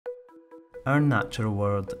Our natural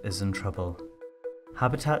world is in trouble.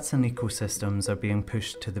 Habitats and ecosystems are being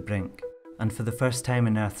pushed to the brink, and for the first time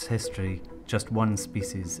in Earth's history, just one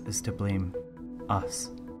species is to blame: us.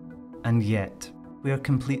 And yet, we are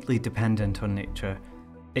completely dependent on nature.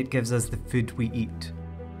 It gives us the food we eat,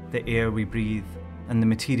 the air we breathe, and the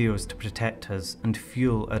materials to protect us and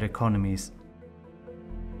fuel our economies.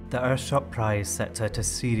 The Earthshot Prize sets out a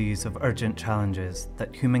series of urgent challenges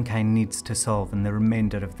that humankind needs to solve in the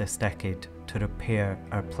remainder of this decade to repair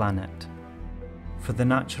our planet. For the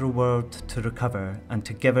natural world to recover and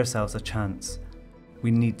to give ourselves a chance,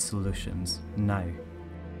 we need solutions now.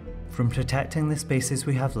 From protecting the spaces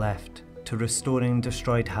we have left, to restoring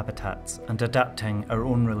destroyed habitats and adapting our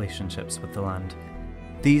own relationships with the land.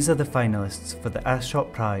 These are the finalists for the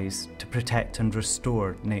Earthshot Prize to protect and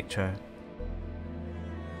restore nature.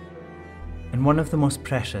 In one of the most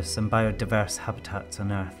precious and biodiverse habitats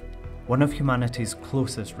on Earth, one of humanity's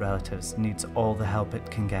closest relatives needs all the help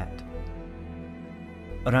it can get.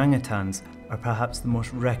 Orangutans are perhaps the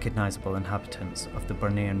most recognisable inhabitants of the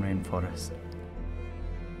Bornean rainforest.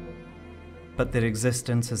 But their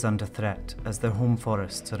existence is under threat as their home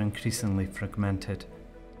forests are increasingly fragmented.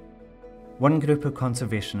 One group of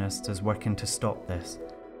conservationists is working to stop this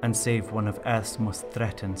and save one of Earth's most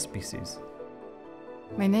threatened species.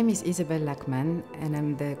 My name is Isabelle Lachman, and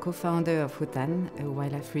I'm the co-founder of HUTAN, a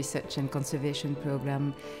wildlife research and conservation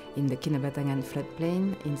program in the Kinabatangan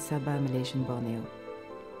floodplain in Sabah, Malaysian Borneo.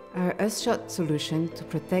 Our Earthshot solution to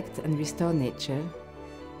protect and restore nature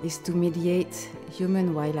is to mediate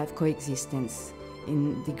human-wildlife coexistence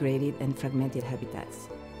in degraded and fragmented habitats.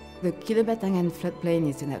 The Kinabatangan floodplain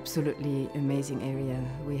is an absolutely amazing area.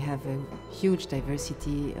 We have a huge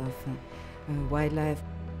diversity of wildlife.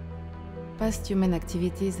 Past human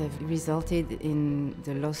activities have resulted in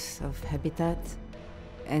the loss of habitat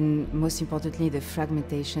and, most importantly, the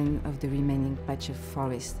fragmentation of the remaining patch of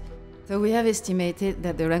forest. So we have estimated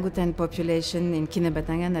that the orangutan population in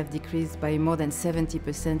Kinabatangan have decreased by more than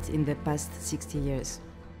 70% in the past 60 years.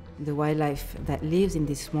 The wildlife that lives in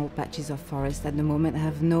these small patches of forest at the moment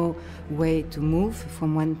have no way to move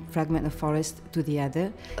from one fragment of forest to the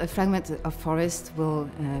other. A fragment of forest will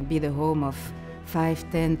be the home of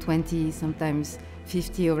 5, 10, 20, sometimes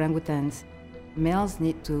 50 orangutans. Males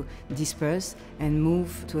need to disperse and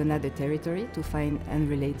move to another territory to find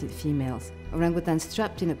unrelated females. Orangutans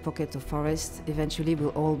trapped in a pocket of forest eventually will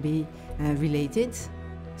all be related.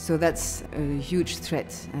 So that's a huge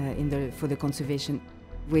threat for the conservation.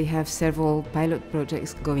 We have several pilot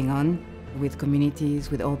projects going on with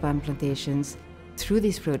communities, with oil palm plantations. Through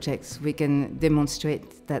these projects, we can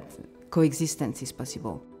demonstrate that coexistence is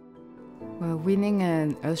possible. Well, winning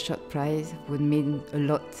an Earthshot Prize would mean a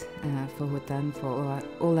lot for HUTAN, for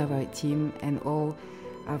all of our team and all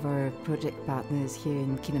of our project partners here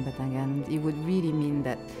in Kinabatangan. It would really mean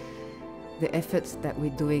that the efforts that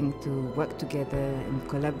we're doing to work together and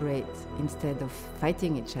collaborate instead of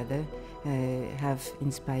fighting each other have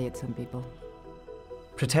inspired some people.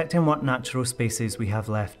 Protecting what natural spaces we have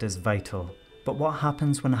left is vital, but what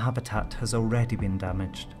happens when a habitat has already been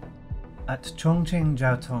damaged? At Chongqing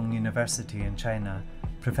Jiaotong University in China,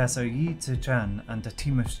 Professor Yi Zizhan and a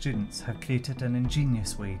team of students have created an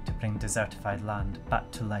ingenious way to bring desertified land back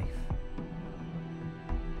to life.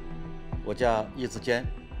 我叫易志坚，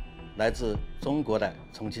来自中国的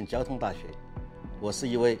重庆交通大学。我是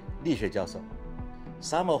一位力学教授。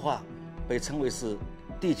沙漠化被称为是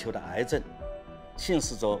地球的癌症，侵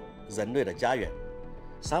蚀着人类的家园。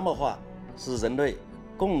沙漠化是人类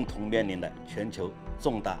共同面临的全球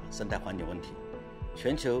重大生态环境问题。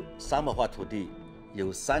全球沙漠化土地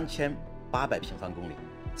有3800平方公里，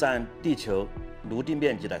占地球陆地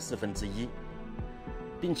面积的1/4，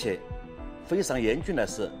并且非常严峻的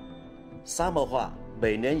是，沙漠化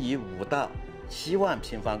每年以5到7万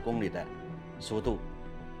平方公里的速度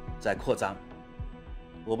在扩张。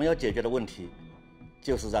我们要解决的问题，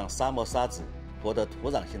就是让沙漠沙子获得土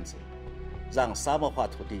壤性质，让沙漠化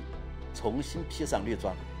土地重新披上绿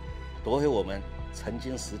装，夺回我们曾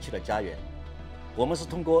经失去的家园。我们是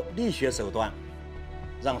通过力学手段，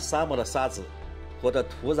让沙漠的沙子获得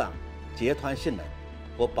土壤结团性能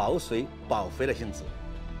和保水保肥的性质。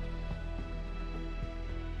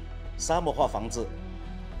沙漠化防治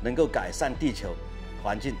能够改善地球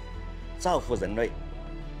环境，造福人类，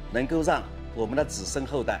能够让我们的子孙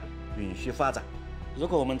后代允许发展。如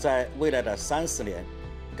果我们在未来的30年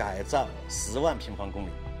改造10万平方公里，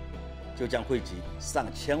就将惠及上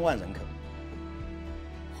千万人口，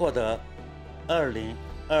获得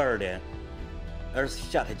2022年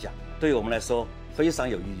Earthshot奖，对我们来说非常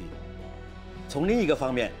有意义。从另一个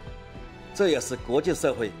方面，这也是国际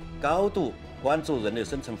社会高度关注人类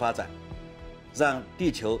生存发展让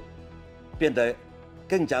地球变得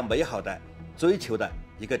更加美好的追求的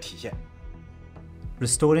一个体现。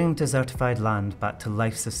 Restoring desertified land back to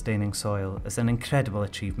life-sustaining soil is an incredible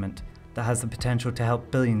achievement that has the potential to help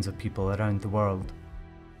billions of people around the world.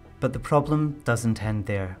 But the problem doesn't end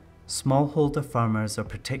there. Smallholder farmers are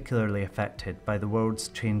particularly affected by the world's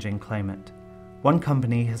changing climate. One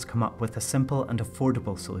company has come up with a simple and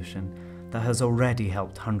affordable solution that has already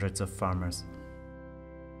helped hundreds of farmers.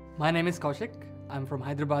 My name is Kaushik. I'm from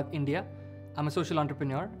Hyderabad, India. I'm a social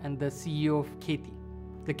entrepreneur and the CEO of Kheyti.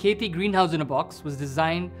 The Kheyti greenhouse in a box was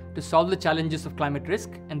designed to solve the challenges of climate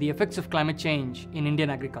risk and the effects of climate change in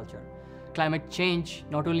Indian agriculture. Climate change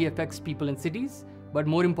not only affects people in cities, but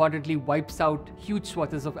more importantly wipes out huge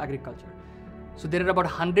swaths of agriculture. So there are about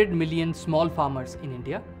 100 million small farmers in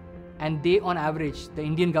India, and they on average, the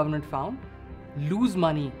Indian government found, lose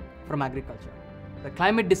money from agriculture. The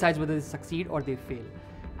climate decides whether they succeed or they fail.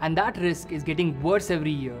 And that risk is getting worse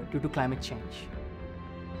every year due to climate change.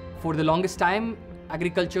 For the longest time,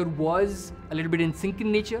 agriculture was a little bit in sync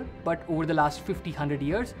in nature, but over the last 50-100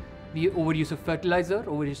 years, the overuse of fertilizer,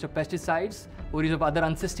 overuse of pesticides, overuse of other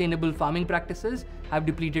unsustainable farming practices have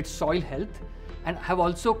depleted soil health and have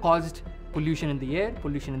also caused pollution in the air,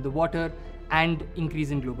 pollution in the water, and increase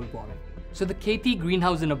in global warming. So the Kheyti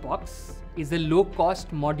greenhouse in a box is a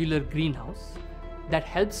low-cost modular greenhouse that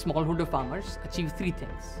helps smallholder farmers achieve 3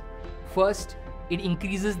 things. First, it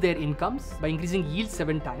increases their incomes by increasing yield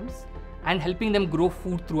 7 times and helping them grow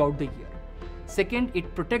food throughout the year. Second,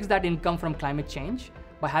 it protects that income from climate change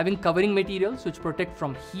by having covering materials which protect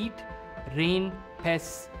from heat, rain,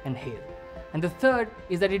 pests, and hail. And the third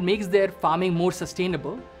is that it makes their farming more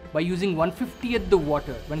sustainable by using 1/50th the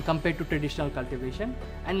water when compared to traditional cultivation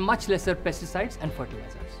and much lesser pesticides and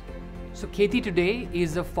fertilizers. So Kheyti today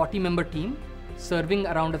is a 40-member team serving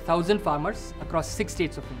around 1,000 farmers across 6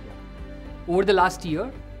 states of India. Over the last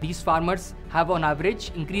year, these farmers have on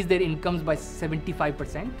average increased their incomes by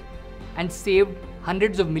 75% and saved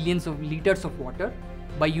hundreds of millions of liters of water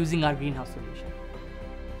by using our greenhouse solution.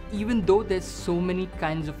 Even though there's so many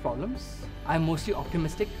kinds of problems, I'm mostly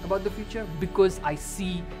optimistic about the future because I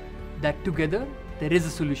see that together there is a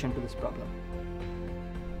solution to this problem.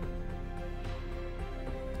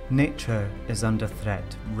 Nature is under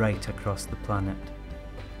threat right across the planet.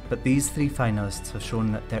 But these 3 finalists have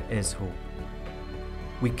shown that there is hope.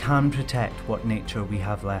 We can protect what nature we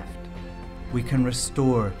have left. We can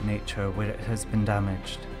restore nature where it has been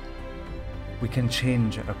damaged. We can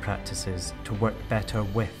change our practices to work better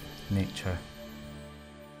with nature.